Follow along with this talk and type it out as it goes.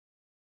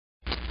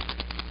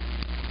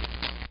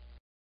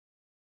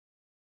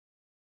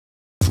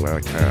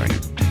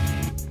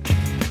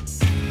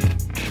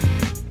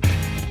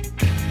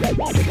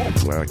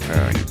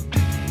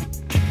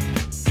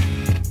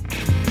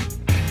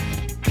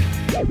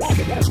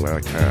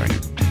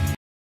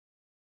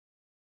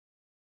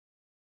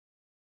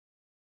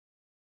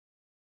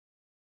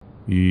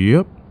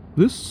Yep,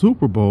 this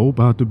Super Bowl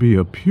about to be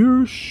a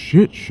pure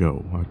shit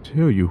show, I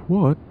tell you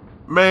what.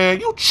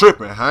 Man, you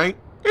tripping, Hank.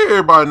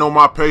 Everybody know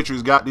my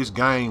Patriots got this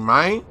game,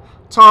 man.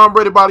 Tom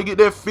Brady about to get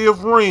that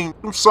 5th ring.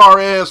 Them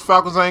sorry ass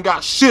Falcons ain't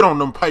got shit on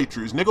them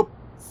Patriots, nigga.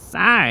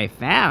 Sorry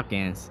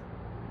Falcons?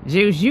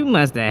 Juice, you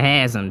must have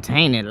had some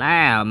tainted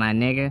loud, my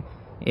nigga.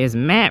 It's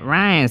Matt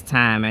Ryan's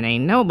time and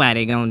ain't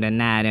nobody gonna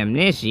deny them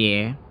this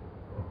year.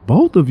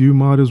 Both of you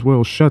might as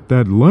well shut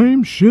that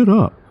lame shit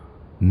up.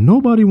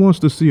 Nobody wants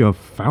to see a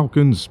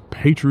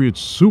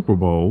Falcons-Patriots Super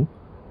Bowl.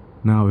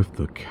 Now, if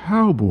the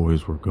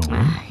Cowboys were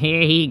going...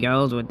 Here he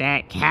goes with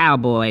that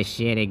cowboy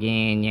shit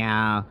again,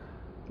 y'all.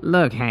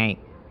 Look, Hank,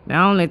 the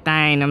only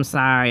thing them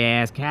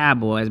sorry-ass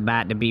Cowboys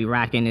about to be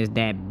rocking is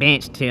that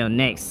bench till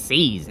next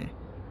season.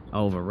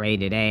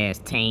 Overrated-ass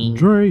team.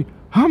 Dre,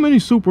 how many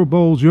Super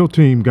Bowls your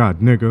team got,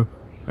 nigga?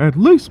 At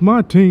least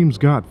my team's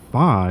got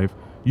 5.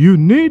 You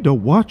need to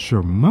watch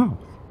your mouth.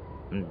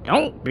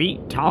 Don't be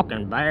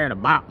talking bad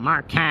about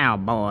my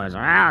Cowboys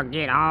or I'll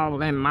get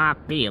all in my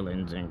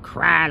feelings and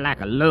cry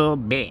like a little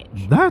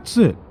bitch. That's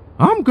it.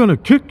 I'm gonna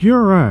kick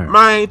your ass.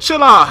 Man,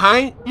 chill out,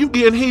 Hank. You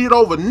getting heated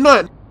over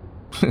nothing.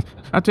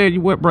 I tell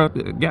you what, bro.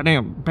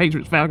 Goddamn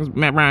Patriots, Falcons,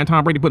 Matt Ryan,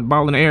 Tom Brady put the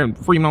ball in the air and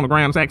Freeman on the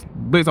ground, sacks,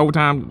 blitz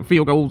overtime,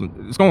 field goals,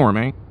 and scoring,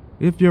 man.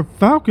 If your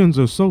Falcons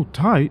are so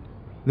tight,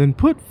 then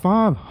put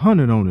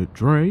 500 on it,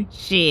 Dre.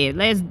 Shit,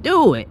 let's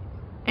do it.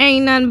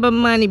 Ain't nothing but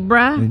money,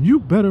 bruh. And you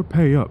better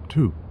pay up,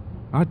 too.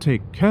 I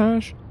take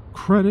cash,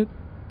 credit,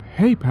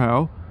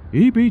 PayPal,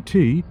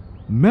 EBT,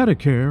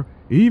 Medicare,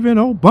 even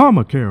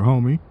Obamacare,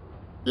 homie.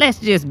 Let's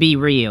just be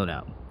real,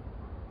 though.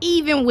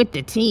 Even with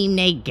the team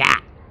they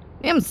got,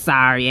 them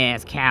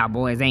sorry-ass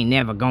Cowboys ain't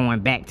never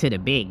going back to the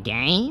big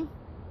game.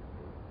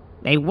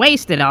 They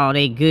wasted all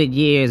they good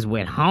years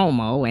with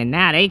Homo, and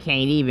now they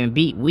can't even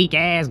beat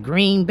weak-ass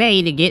Green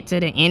Bay to get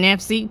to the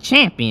NFC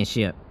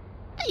Championship.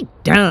 They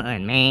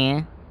done,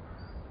 man.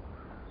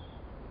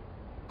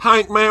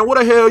 Hank, man,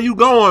 where the hell you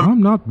going?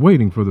 I'm not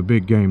waiting for the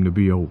big game to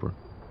be over.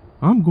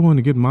 I'm going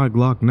to get my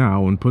Glock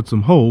now and put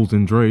some holes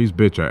in Dre's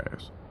bitch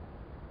ass.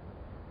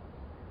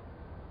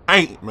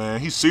 Hank,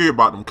 man, he's serious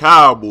about them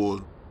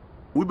Cowboys.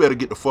 We better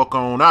get the fuck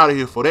on out of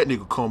here before that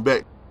nigga come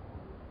back.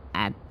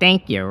 I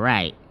think you're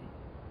right.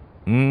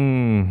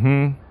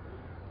 Mm-hmm.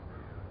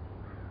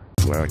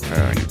 Black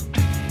Hank.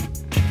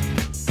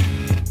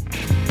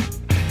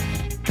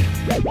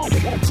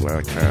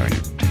 Black Hank.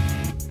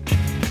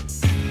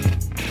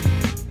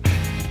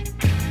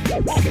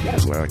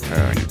 Black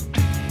Hank.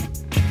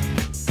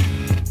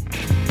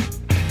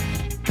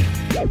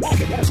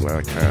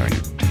 Black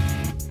Hank.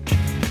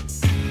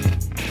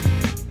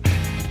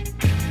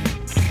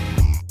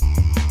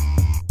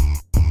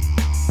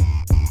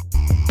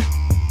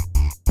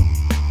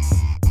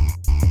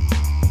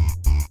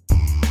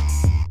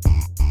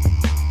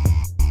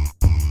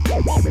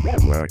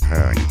 Black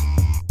Hank.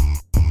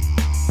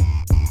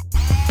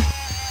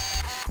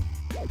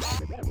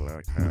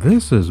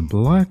 This is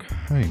Black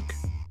Hank.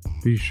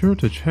 Be sure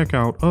to check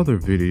out other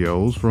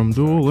videos from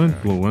Dual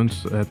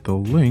Influence at the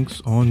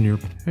links on your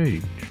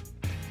page.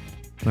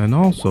 And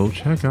also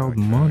check out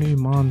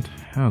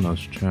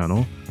MoneyyyMontana's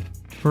channel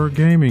for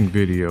gaming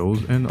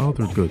videos and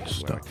other good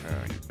stuff.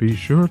 Be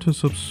sure to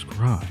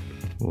subscribe,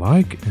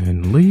 like,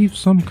 and leave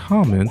some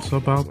comments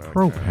about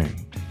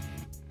propane.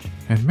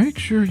 And make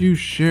sure you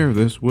share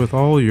this with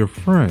all your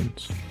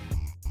friends.